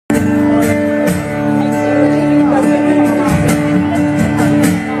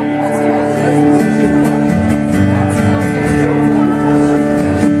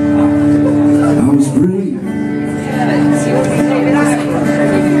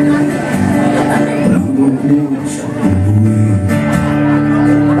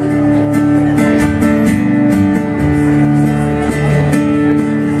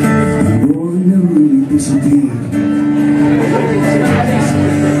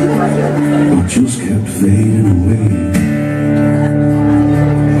Just kept fading away.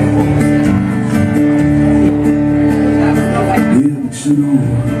 Yeah, but you know,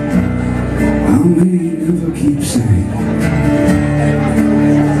 I may never keep saying,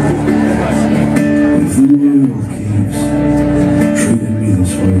 if the world keeps treating me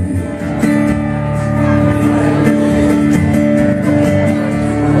this way.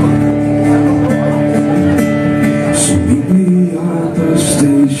 So meet me at the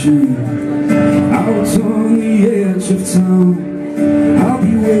station, out on the edge of town. I'll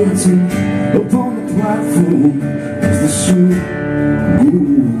be waiting upon the platform as the sun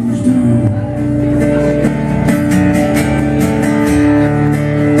goes down.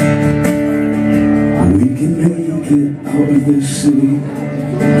 We can make it out of this city.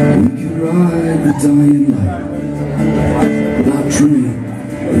 We can ride the dying light. That train,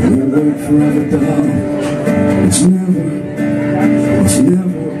 it won't wait forever, darling. It's never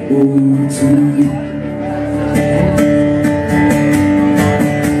over tonight.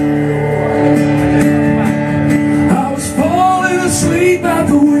 I was falling asleep at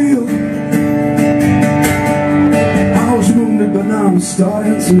the wheel. I was wounded, but now I'm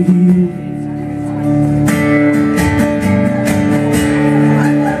starting to heal.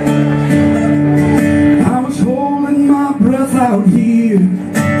 I was holding my breath out here.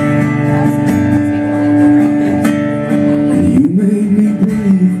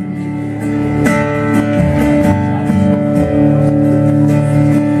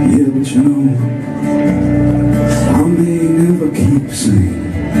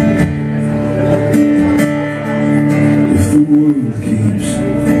 If the world keeps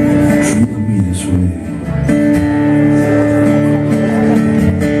treating me this way.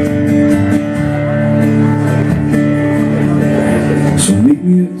 So meet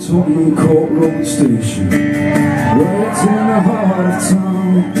me at Tottenham Court Road Station, right in the heart of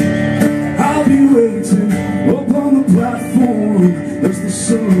town. I'll be waiting up on the platform as the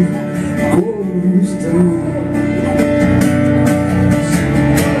sun goes down.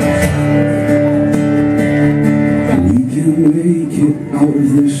 Make it out of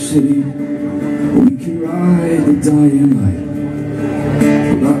this city. We can ride the dying light.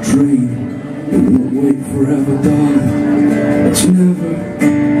 But that train, it won't wait forever, darling. It's never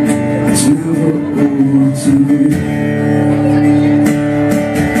over tonight.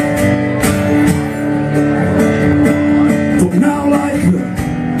 But now like the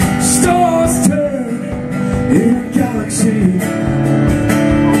stars turn in a galaxy,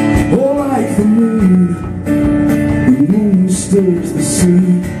 or like the moon stirs the sea.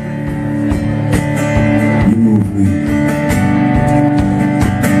 You move me.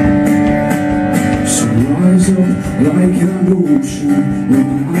 So rise up like an ocean when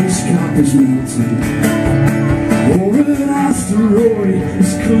the ice cap is melting, or an asteroid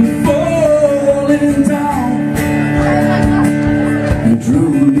is come falling down and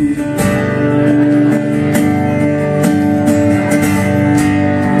drown me.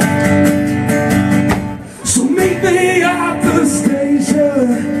 So meet me at the station,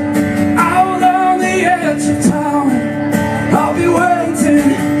 out on the edge of town. I'll be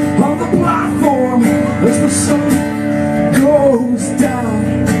waiting on the platform as the sun goes down.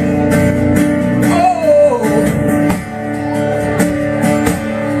 Oh,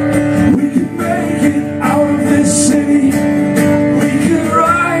 we can make it out of this city. We can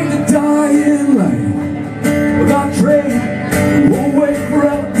ride the dying light. But that train won't wait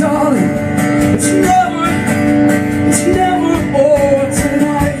forever, darling. It's never over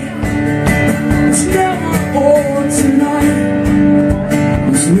tonight. It's never over tonight.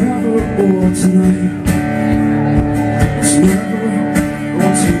 It's never over tonight. It's never